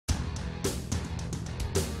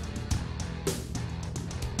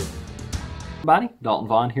Everybody, Dalton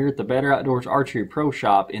Vaughn here at the Better Outdoors Archery Pro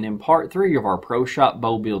Shop, and in part 3 of our Pro Shop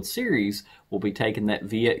Bow Build series, we'll be taking that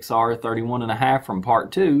VXR 31.5 from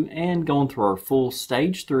part 2 and going through our full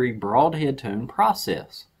Stage 3 Broadhead Tune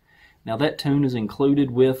process. Now that tune is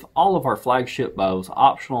included with all of our flagship bows,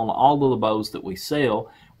 optional on all of the bows that we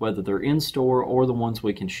sell, whether they're in store or the ones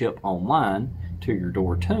we can ship online to your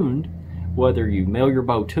door tuned. Whether you mail your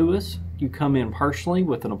bow to us, you come in personally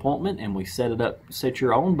with an appointment and we set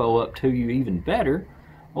your own bow up to you even better,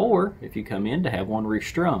 or if you come in to have one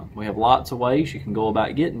restrung. We have lots of ways you can go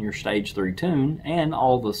about getting your Stage 3 tune and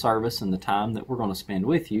all the service and the time that we're going to spend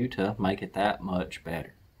with you to make it that much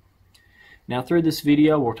better. Now through this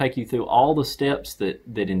video we'll take you through all the steps that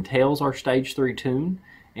entails our Stage 3 tune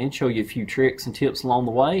and show you a few tricks and tips along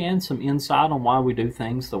the way and some insight on why we do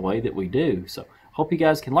things the way that we do. So hope you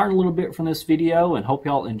guys can learn a little bit from this video and hope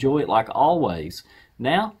y'all enjoy it like always.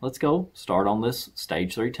 Now let's go start on this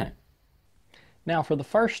Stage 3 tune. Now for the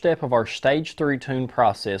first step of our Stage 3 tune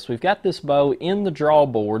process, we've got this bow in the draw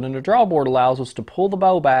board, and the draw board allows us to pull the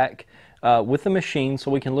bow back with the machine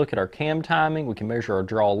so we can look at our cam timing, we can measure our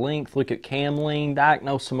draw length, look at cam lean,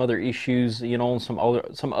 diagnose some other issues, you know, on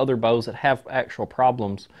some other bows that have actual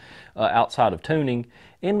problems outside of tuning,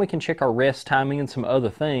 and we can check our rest timing and some other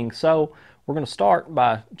things. So we're going to start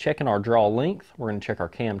by checking our draw length, we're going to check our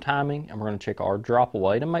cam timing, and we're going to check our drop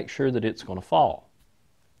away to make sure that it's going to fall.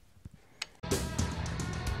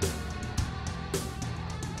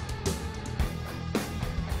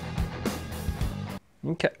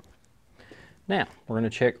 Okay. Now, we're going to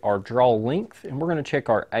check our draw length, and we're going to check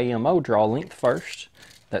our AMO draw length first.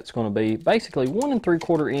 That's going to be basically 1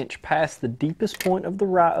 3/4 inch past the deepest point of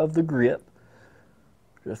the grip.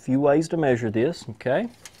 There's a few ways to measure this, okay?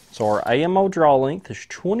 So our AMO draw length is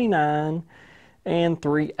 29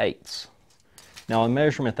 3/8. Now a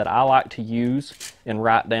measurement that I like to use and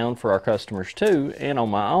write down for our customers too, and on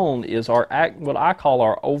my own, is what I call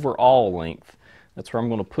our overall length. That's where I'm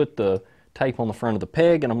going to put the tape on the front of the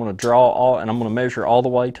peg, and I'm going to I'm going to measure all the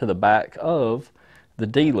way to the back of the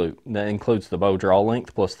D-loop. That includes the bow draw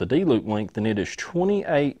length plus the D-loop length, and it is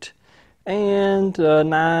 28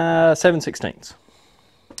 7/16.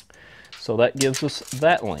 So that gives us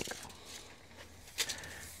that length.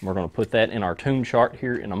 We're going to put that in our tune chart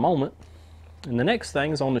here in a moment. And the next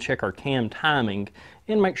thing is I want to check our cam timing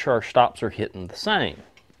and make sure our stops are hitting the same.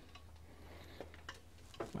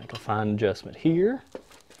 Make a fine adjustment here.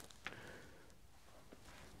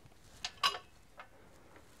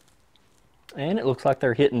 And it looks like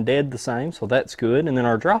they're hitting dead the same, so that's good. And then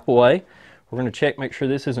our drop away, we're going to check, make sure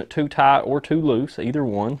this isn't too tight or too loose, either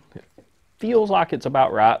one. It feels like it's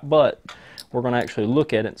about right, but we're going to actually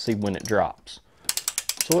look at it and see when it drops.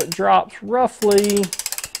 So it drops roughly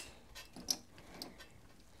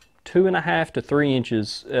 2.5 to 3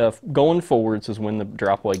 inches going forwards is when the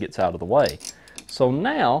drop away gets out of the way. So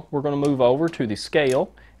now we're going to move over to the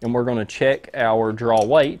scale, and we're going to check our draw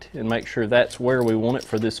weight and make sure that's where we want it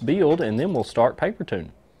for this build, and then we'll start paper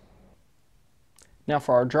tuning. Now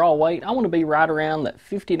for our draw weight, I want to be right around that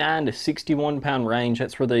 59 to 61 pound range.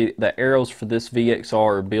 That's where the arrows for this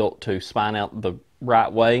VXR are built to spine out the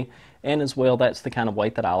right way, and as well that's the kind of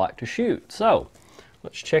weight that I like to shoot. So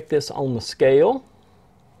let's check this on the scale.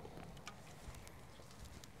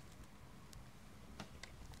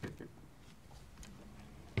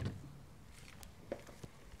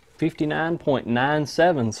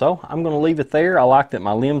 .97, so I'm going to leave it there. I like that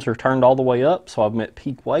my limbs are turned all the way up, so I'm at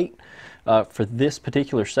peak weight for this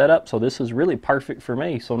particular setup, so this is really perfect for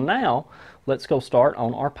me. So now let's go start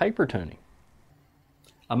on our paper tuning.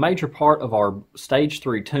 A major part of our Stage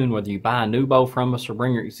 3 tune, whether you buy a new bow from us or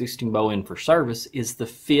bring your existing bow in for service, is the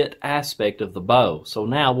fit aspect of the bow. So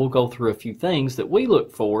now we'll go through a few things that we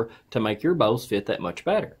look for to make your bows fit that much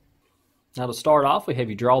better. Now to start off, we have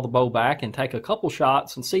you draw the bow back and take a couple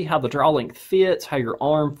shots and see how the draw length fits, how your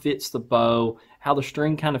arm fits the bow, how the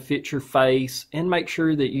string kind of fits your face, and make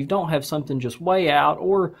sure that you don't have something just way out,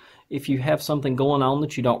 or if you have something going on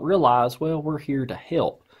that you don't realize, well, we're here to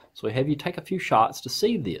help. So we have you take a few shots to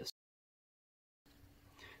see this.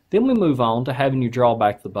 Then we move on to having you draw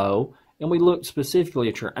back the bow, and we look specifically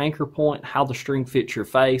at your anchor point, how the string fits your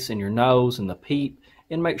face and your nose and the peep,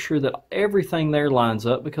 and make sure that everything there lines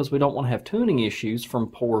up, because we don't want to have tuning issues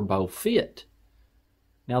from poor bow fit.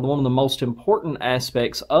 Now one of the most important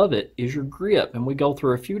aspects of it is your grip, and we go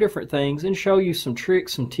through a few different things and show you some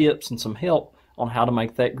tricks, some tips, and some help on how to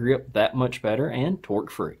make that grip that much better and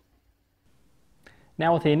torque free.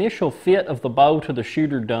 Now with the initial fit of the bow to the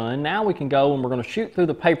shooter done, now we can go and we're going to shoot through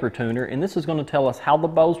the paper tuner, and this is going to tell us how the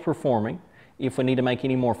bow's performing, if we need to make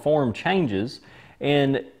any more form changes,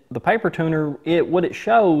 and The paper tuner, what it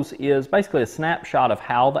shows is basically a snapshot of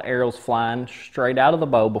how the arrow's flying straight out of the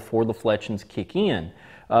bow before the fletchings kick in.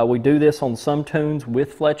 We do this on some tunes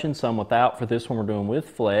with fletching, some without. For this one we're doing with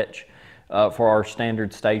fletch for our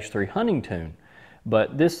standard stage 3 hunting tune.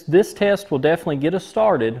 But this test will definitely get us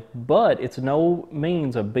started, but it's no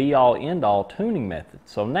means a be-all end-all tuning method.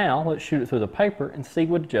 So now let's shoot it through the paper and see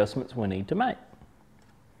what adjustments we need to make.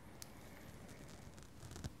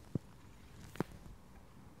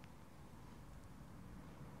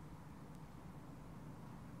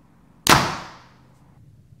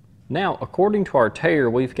 Now, according to our tayer,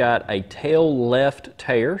 we've got a tail left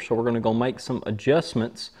tayer, so we're going to go make some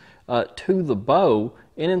adjustments to the bow,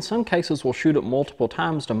 and in some cases we'll shoot it multiple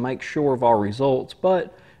times to make sure of our results,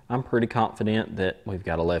 but I'm pretty confident that we've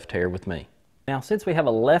got a left tayer with me. Now, since we have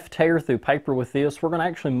a left tayer through paper with this, we're going to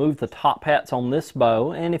actually move the top hats on this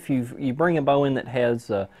bow, and if you bring a bow in that has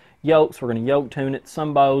yokes, we're going to yoke tune it.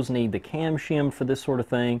 Some bows need the cam shim for this sort of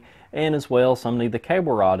thing, and as well some need the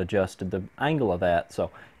cable rod adjusted, the angle of that. So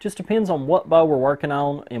just depends on what bow we're working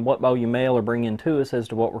on and what bow you mail or bring in to us as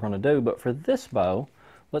to what we're going to do. But for this bow,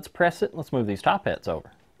 let's press it and let's move these top hats over.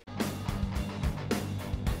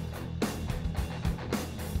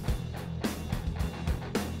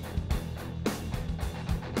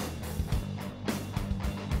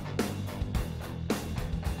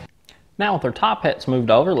 Now with our top hats moved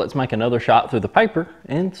over, let's make another shot through the paper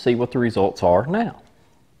and see what the results are now.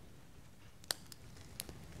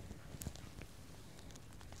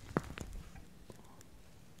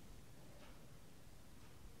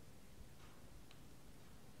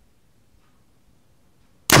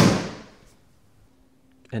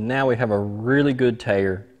 And now we have a really good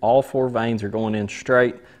tayer. All 4 vanes are going in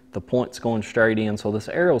straight. The point's going straight in. So this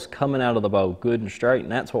arrow's coming out of the bow good and straight,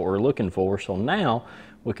 and that's what we're looking for. So now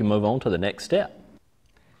we can move on to the next step.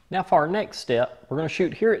 Now for our next step, we're going to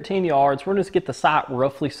shoot here at 10 yards. We're going to just get the sight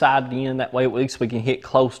roughly sighted in. That way at least we can hit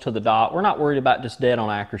close to the dot. We're not worried about just dead on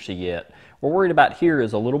accuracy yet. We're worried about here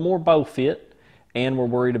is a little more bow fit, and we're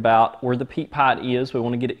worried about where the peep height is. We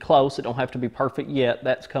want to get it close. It don't have to be perfect yet.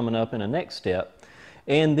 That's coming up in the next step.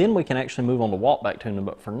 And then we can actually move on to walk back tuning.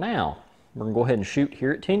 But for now, we're going to go ahead and shoot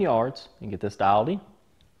here at 10 yards and get this dialed in.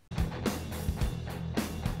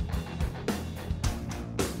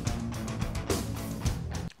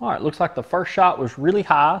 All right, looks like the first shot was really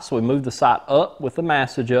high, so we moved the sight up with the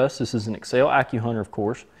mass adjust. This is an Excel AccuHunter, of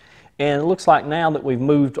course. And it looks like now that we've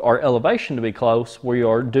moved our elevation to be close, we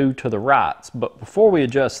are due to the rights. But before we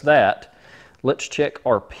adjust that, let's check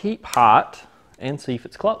our peep height and see if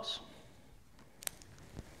it's close.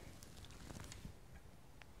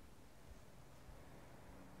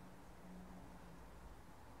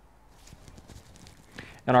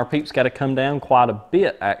 And our peep's got to come down quite a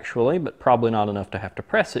bit actually, but probably not enough to have to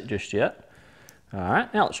press it just yet. All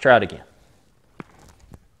right, now let's try it again.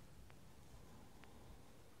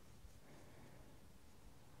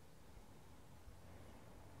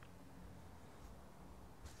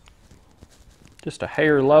 Just a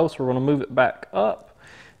hair low, so we're going to move it back up.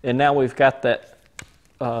 And now we've got that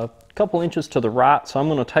couple inches to the right, so I'm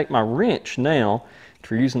going to take my wrench now.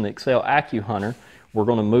 If you're using the Excel AccuHunter, we're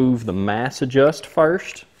going to move the mass adjust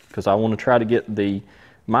first, because I want to try to get the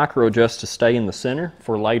micro adjust to stay in the center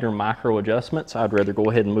for later micro adjustments. I'd rather go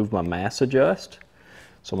ahead and move my mass adjust.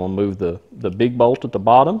 So I'm going to move the big bolt at the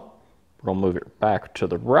bottom. We're going to move it back to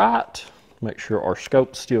the right. Make sure our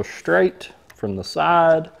scope's still straight from the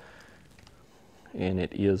side. And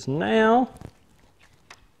it is now.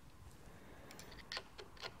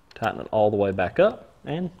 Tighten it all the way back up,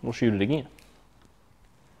 and we'll shoot it again.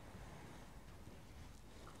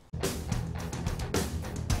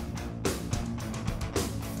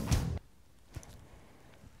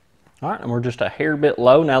 All right, and we're just a hair bit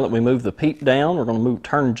low. Now that we move the peep down, we're going to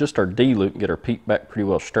turn just our D loop and get our peep back pretty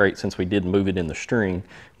well straight since we did move it in the string.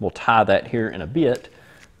 We'll tie that here in a bit.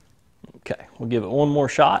 Okay, we'll give it one more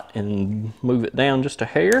shot and move it down just a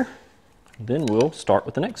hair. Then we'll start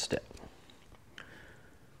with the next step.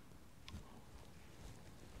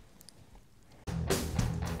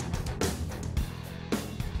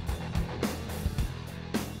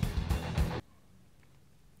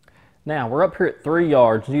 Now, we're up here at 3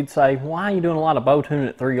 yards. You'd say, why are you doing a lot of bow tuning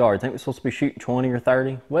at 3 yards? Ain't we supposed to be shooting 20 or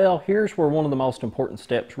 30? Well, here's where one of the most important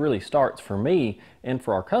steps really starts for me and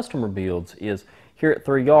for our customer builds is here at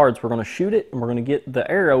 3 yards, we're going to shoot it and we're going to get the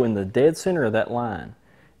arrow in the dead center of that line.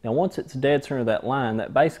 Now, once it's dead center of that line,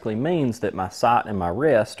 that basically means that my sight and my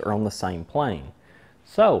rest are on the same plane.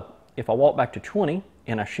 So, if I walk back to 20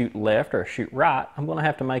 and I shoot left or I shoot right, I'm going to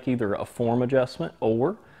have to make either a form adjustment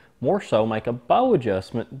or more so make a bow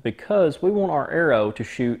adjustment because we want our arrow to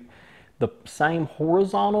shoot the same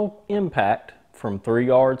horizontal impact from 3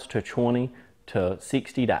 yards to 20 to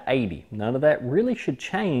 60 to 80. None of that really should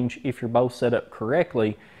change if you're both set up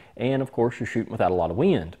correctly, and of course you're shooting without a lot of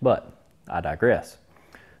wind, but I digress.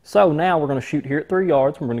 So now we're going to shoot here at 3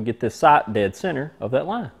 yards. We're going to get this sight dead center of that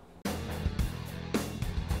line.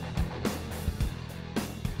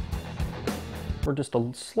 We're just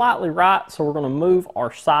slightly right, so we're going to move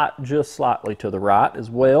our sight just slightly to the right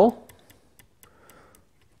as well.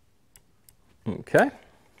 Okay,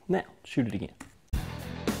 now shoot it again.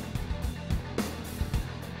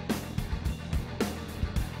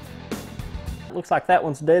 Looks like that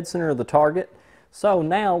one's dead center of the target. So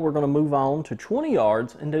now we're going to move on to 20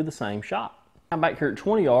 yards and do the same shot. Now back here at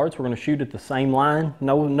 20 yards, we're going to shoot at the same line.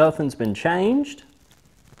 No, nothing's been changed.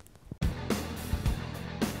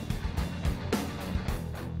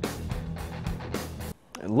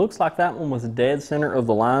 It looks like that one was dead center of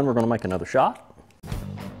the line. We're going to make another shot.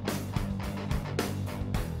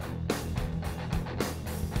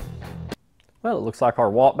 Well, it looks like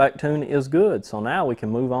our walkback tune is good, so now we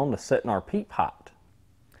can move on to setting our peep height.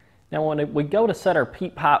 Now when we go to set our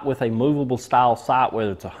peep height with a movable style sight,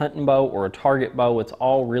 whether it's a hunting bow or a target bow, it's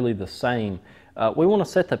all really the same. We want to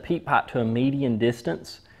set the peep height to a median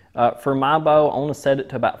distance. For my bow, I want to set it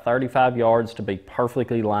to about 35 yards to be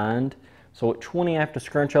perfectly lined. So at 20 I have to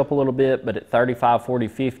scrunch up a little bit, but at 35, 40,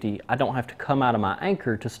 50 I don't have to come out of my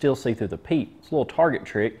anchor to still see through the peep. It's a little target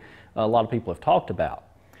trick a lot of people have talked about.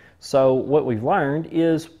 So what we've learned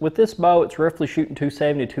is with this bow, it's roughly shooting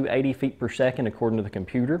 270 to 280 feet per second according to the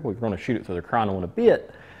computer. We're going to shoot it through the chrono in a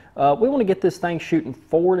bit. We want to get this thing shooting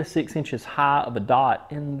 4 to 6 inches high of a dot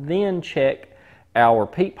and then check our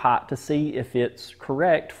peep height to see if it's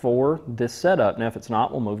correct for this setup. Now if it's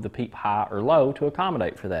not, we'll move the peep high or low to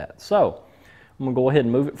accommodate for that. So I'm going to go ahead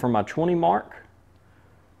and move it from my 20 mark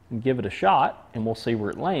and give it a shot, and we'll see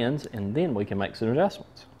where it lands, and then we can make some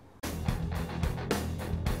adjustments.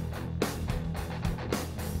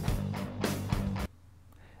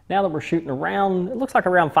 Now that we're shooting around, it looks like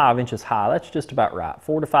around 5 inches high. That's just about right.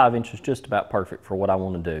 4 to 5 inches, just about perfect for what I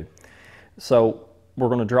want to do. So we're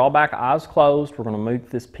going to draw back eyes closed. We're going to make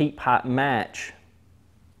this peep height match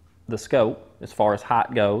the scope as far as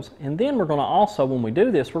height goes. And then we're going to also, when we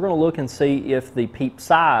do this, we're going to look and see if the peep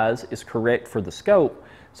size is correct for the scope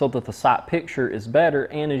so that the sight picture is better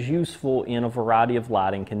and is useful in a variety of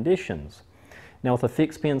lighting conditions. Now with a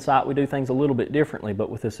fixed pin sight, we do things a little bit differently, but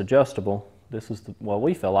with this adjustable, this is what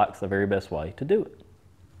we feel like is the very best way to do it.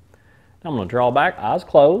 Now I'm going to draw back, eyes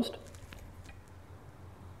closed,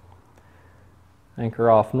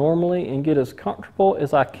 anchor off normally, and get as comfortable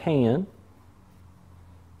as I can.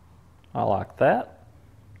 I like that.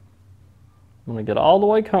 I'm going to get all the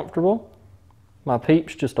way comfortable. My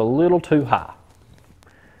peep's just a little too high.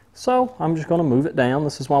 So I'm just going to move it down.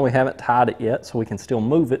 This is why we haven't tied it yet, so we can still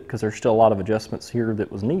move it because there's still a lot of adjustments here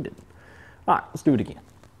that was needed. All right, let's do it again.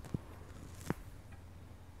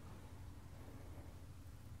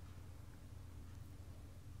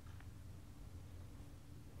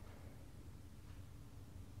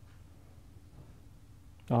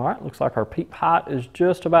 All right, looks like our peep height is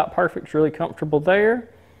just about perfect. It's really comfortable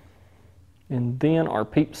there. And then our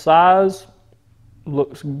peep size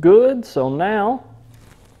looks good. So now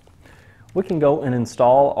we can go and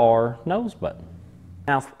install our nose button.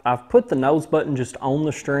 Now I've put the nose button just on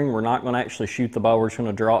the string. We're not going to actually shoot the bow. We're just going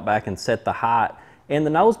to draw it back and set the height. And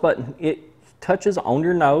the nose button, it touches on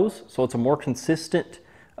your nose. So it's a more consistent,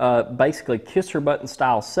 basically kisser button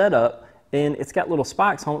style setup. And it's got little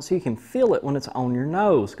spikes on it so you can feel it when it's on your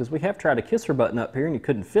nose, because we have tried a kisser button up here and you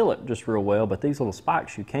couldn't feel it just real well, but these little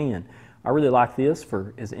spikes you can. I really like this.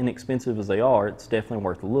 For as inexpensive as they are, it's definitely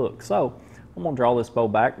worth a look. So I'm going to draw this bow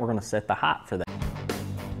back. We're going to set the height for that.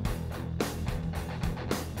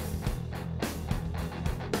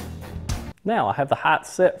 Now I have the height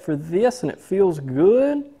set for this and it feels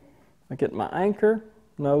good. I get my anchor,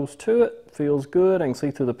 nose to it, feels good. I can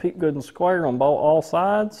see through the peep good and square on all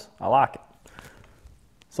sides. I like it.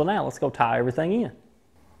 So now let's go tie everything in.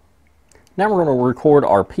 Now we're going to record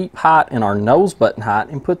our peep height and our nose button height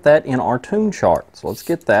and put that in our tune chart. So let's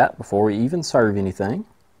get that before we even serve anything.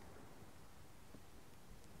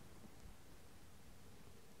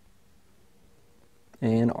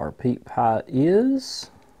 And our peep height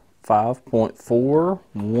is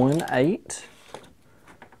 5.418.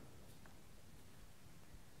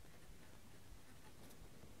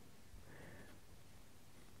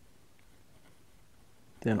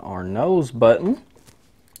 Then our nose button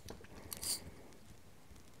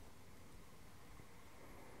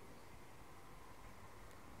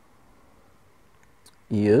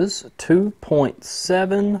is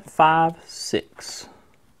 2.756.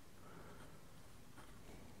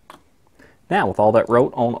 Now, with all that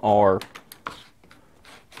wrote on our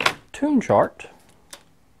tune chart,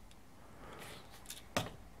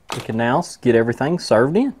 we can now get everything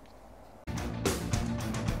served in.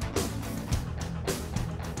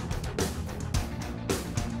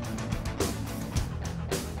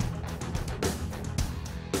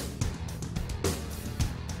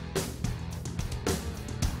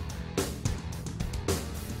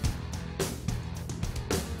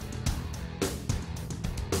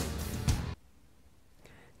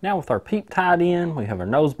 Now with our peep tied in, we have our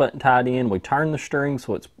nose button tied in, we turn the string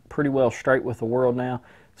so it's pretty well straight with the world now.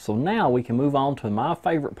 So now we can move on to my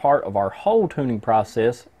favorite part of our whole tuning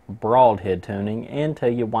process, broadhead tuning, and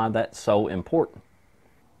tell you why that's so important.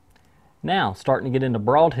 Now, starting to get into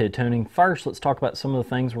broadhead tuning, first let's talk about some of the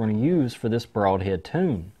things we're going to use for this broadhead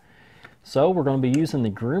tune. So we're going to be using the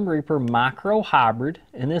Grim Reaper Micro Hybrid,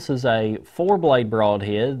 and this is a 4-blade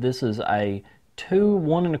broadhead. This is a 2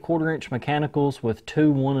 1 1/4 inch mechanicals with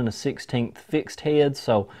 2 1 1/16 fixed heads,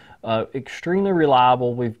 so extremely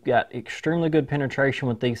reliable. We've got extremely good penetration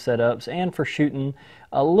with these setups, and for shooting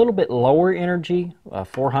a little bit lower energy,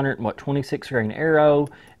 426 grain arrow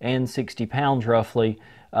and 60 pounds roughly.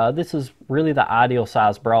 This is really the ideal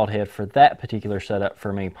size broadhead for that particular setup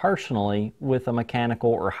for me personally, with a mechanical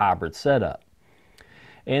or hybrid setup.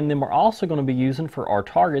 And then we're also going to be using for our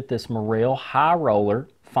target this Morel high roller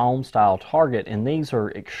foam style target, and these are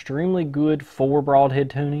extremely good for broadhead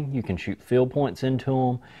tuning. You can shoot field points into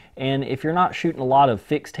them, and if you're not shooting a lot of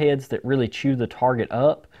fixed heads that really chew the target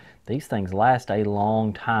up, these things last a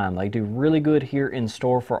long time. They do really good here in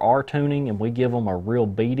store for our tuning, and we give them a real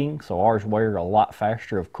beating, so ours wear a lot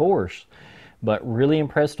faster of course, but really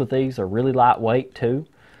impressed with these. They're really lightweight too,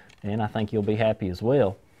 and I think you'll be happy as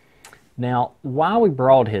well. Now, why we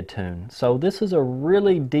broadhead tune? So this is a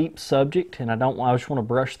really deep subject, and I just want to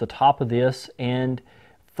brush the top of this. And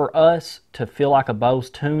for us to feel like a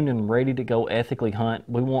bow's tuned and ready to go ethically hunt,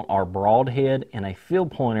 we want our broadhead and a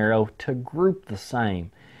field point arrow to group the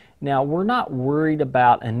same. Now, we're not worried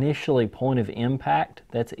about initially point of impact.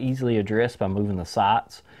 That's easily addressed by moving the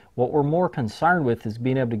sights. What we're more concerned with is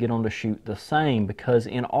being able to get them to shoot the same, because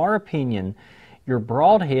in our opinion, your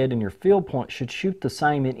broadhead and your field point should shoot the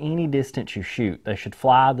same in any distance you shoot. They should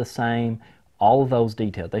fly the same, all of those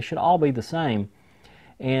details. They should all be the same.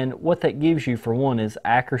 And what that gives you, for one, is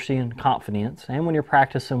accuracy and confidence. And when you're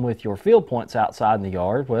practicing with your field points outside in the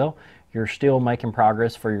yard, well, you're still making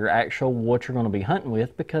progress for your actual what you're going to be hunting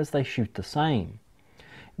with, because they shoot the same.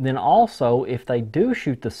 And then also, if they do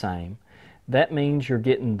shoot the same, that means you're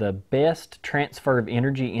getting the best transfer of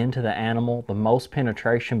energy into the animal, the most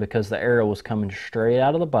penetration, because the arrow is coming straight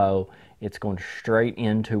out of the bow. It's going straight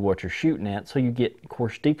into what you're shooting at. So you get, of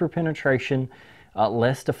course, deeper penetration,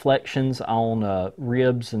 less deflections on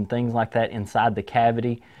ribs and things like that inside the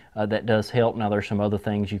cavity. That does help. Now, there's some other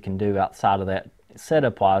things you can do outside of that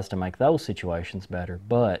setup-wise to make those situations better.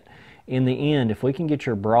 But in the end, if we can get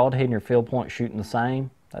your broadhead and your field point shooting the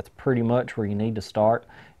same, that's pretty much where you need to start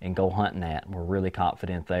and go hunting at. We're really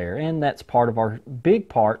confident there, and that's big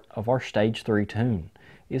part of our stage 3 tune,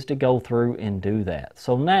 is to go through and do that.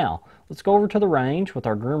 So now let's go over to the range with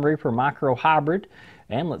our Grim Reaper Micro Hybrid,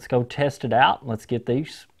 and let's go test it out. Let's get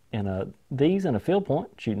these in a field point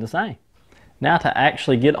shooting the same. Now, to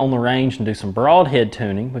actually get on the range and do some broadhead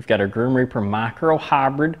tuning, we've got our Grim Reaper Micro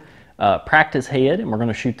Hybrid practice head, and we're going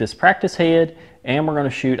to shoot this practice head, and we're going to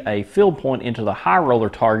shoot a field point into the high roller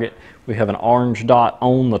target. We have an orange dot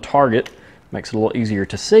on the target, makes it a little easier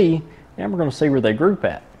to see, and we're going to see where they group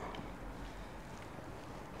at.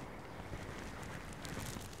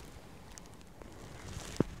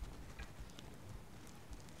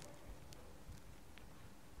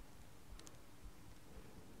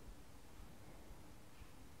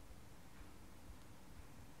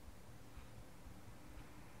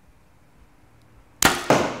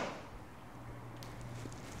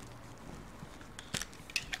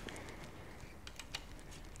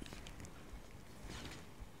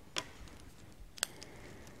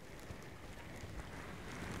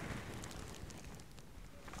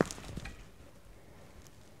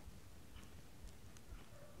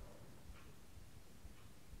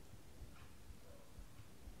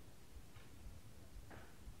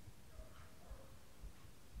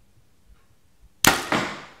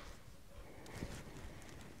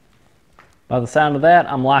 By the sound of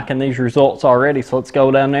that, I'm liking these results already, so let's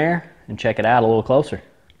go down there and check it out a little closer.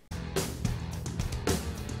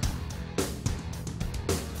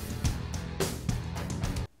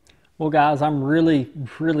 Well guys, I'm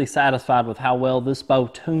really satisfied with how well this bow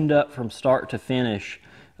tuned up from start to finish.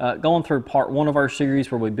 Going through part 1 of our series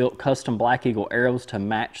where we built custom Black Eagle arrows to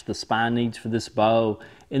match the spine needs for this bow.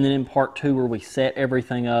 And then in part 2 where we set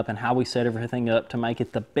everything up and how we set everything up to make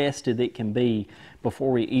it the best that it can be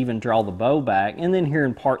before we even draw the bow back. And then here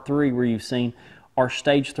in part 3 where you've seen our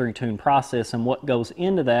stage 3 tune process and what goes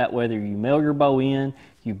into that, whether you mail your bow in,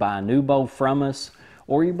 you buy a new bow from us,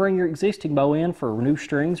 or you bring your existing bow in for new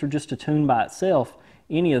strings or just a tune by itself,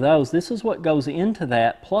 any of those, this is what goes into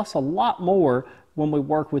that, plus a lot more when we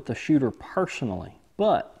work with the shooter personally.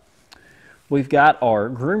 But we've got our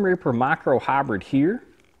Grim Reaper Micro Hybrid here,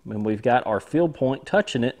 and we've got our field point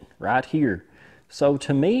touching it right here. So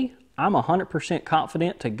to me, I'm 100%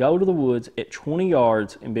 confident to go to the woods at 20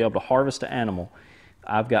 yards and be able to harvest an animal.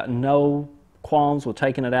 I've got no qualms with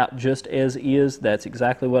taking it out just as is. That's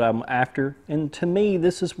exactly what I'm after. And to me,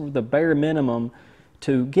 this is the bare minimum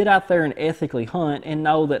to get out there and ethically hunt and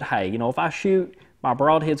know that, hey, you know, if I shoot, my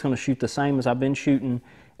broadhead's going to shoot the same as I've been shooting,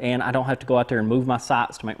 and I don't have to go out there and move my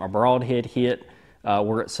sights to make my broadhead hit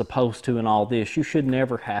where it's supposed to and all this. You should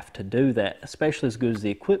never have to do that, especially as good as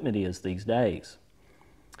the equipment is these days.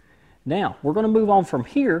 Now, we're going to move on from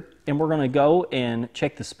here, and we're going to go and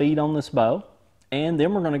check the speed on this bow, and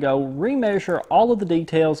then we're going to go remeasure all of the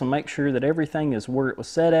details and make sure that everything is where it was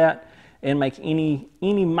set at, and make any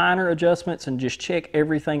minor adjustments and just check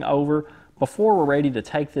everything over before we're ready to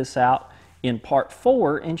take this out in part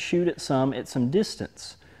 4 and shoot it at some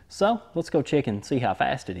distance. So let's go check and see how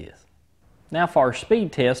fast it is. Now for our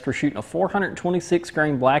speed test, we're shooting a 426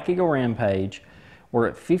 grain Black Eagle Rampage. We're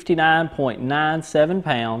at 59.97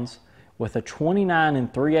 pounds with a 29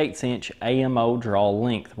 3/8 inch AMO draw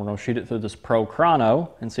length. We're going to shoot it through this Pro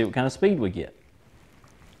Chrono and see what kind of speed we get.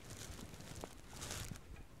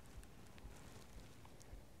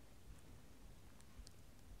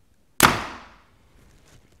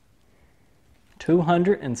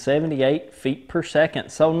 .278 feet per second.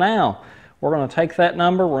 So now we're going to take that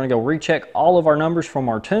number, we're going to go recheck all of our numbers from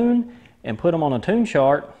our tune and put them on a tune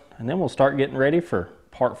chart, and then we'll start getting ready for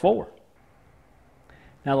part 4.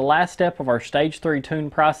 Now the last step of our stage 3 tune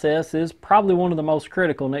process is probably one of the most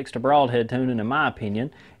critical next to broadhead tuning in my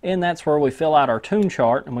opinion, and that's where we fill out our tune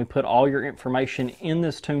chart and we put all your information in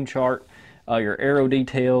this tune chart, your arrow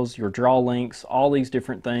details, your draw lengths, all these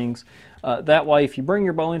different things. That way if you bring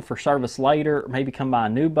your bow in for service later, maybe come buy a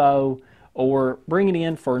new bow, or bring it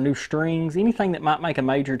in for new strings, anything that might make a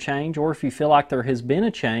major change, or if you feel like there has been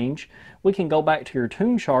a change, we can go back to your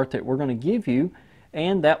tune chart that we're going to give you,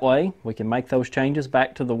 and that way we can make those changes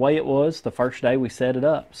back to the way it was the first day we set it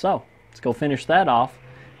up. So let's go finish that off.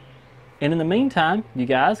 And in the meantime, you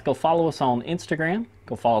guys go follow us on Instagram,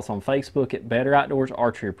 go follow us on Facebook at Better Outdoors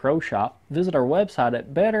Archery Pro Shop, visit our website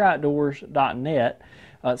at betteroutdoors.net,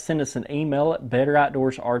 send us an email at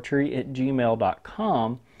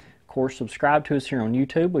betteroutdoorsarchery@gmail.com. Of course, subscribe to us here on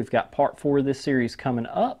YouTube. We've got part 4 of this series coming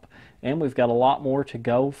up, and we've got a lot more to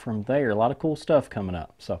go from there. A lot of cool stuff coming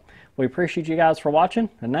up. So we appreciate you guys for watching,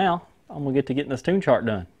 and now I'm going to get to getting this tune chart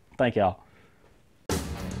done. Thank y'all.